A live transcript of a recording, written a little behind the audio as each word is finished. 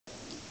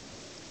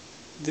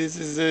This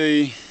is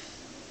a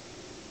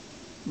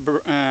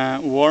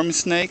worm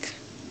snake.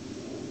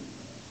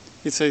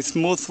 It's a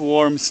smooth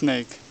worm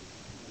snake.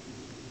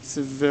 It's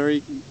a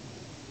very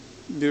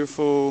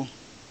beautiful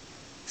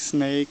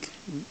snake,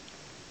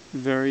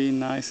 very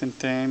nice and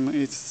tame.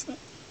 It's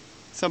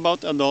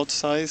about adult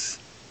size,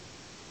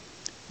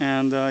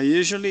 and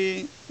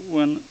usually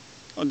when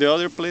the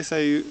other place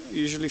I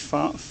usually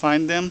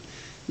find them,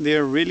 they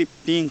are really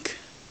pink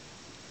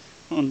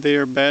on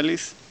their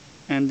bellies,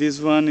 and this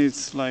one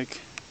is like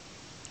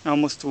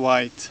almost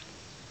white,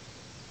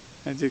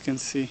 as you can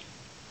see.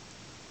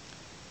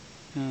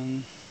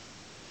 And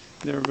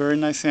they're very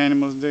nice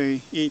animals.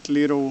 They eat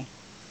little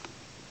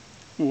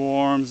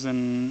worms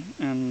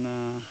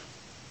and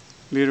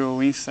little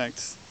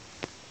insects.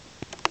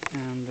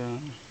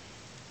 And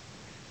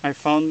I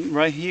found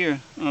right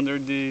here under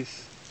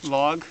this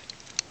log,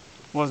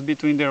 was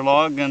between the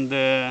log and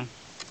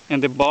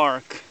the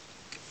bark.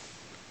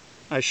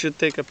 I should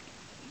take a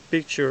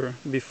picture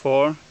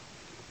before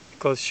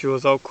because she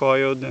was all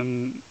coiled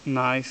and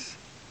nice,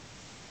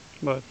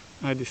 but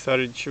I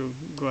decided to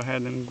go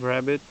ahead and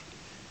grab it.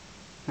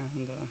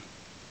 And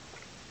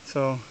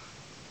so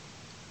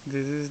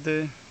this is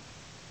the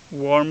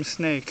worm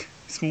snake,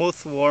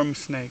 smooth worm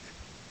snake.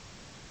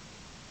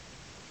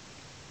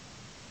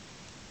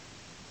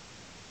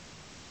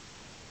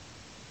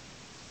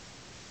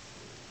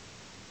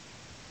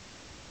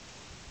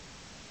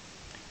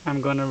 I'm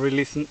gonna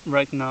release it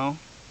right now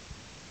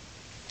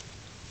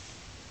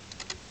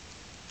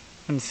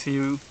and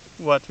see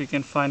what we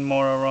can find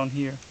more around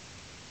here.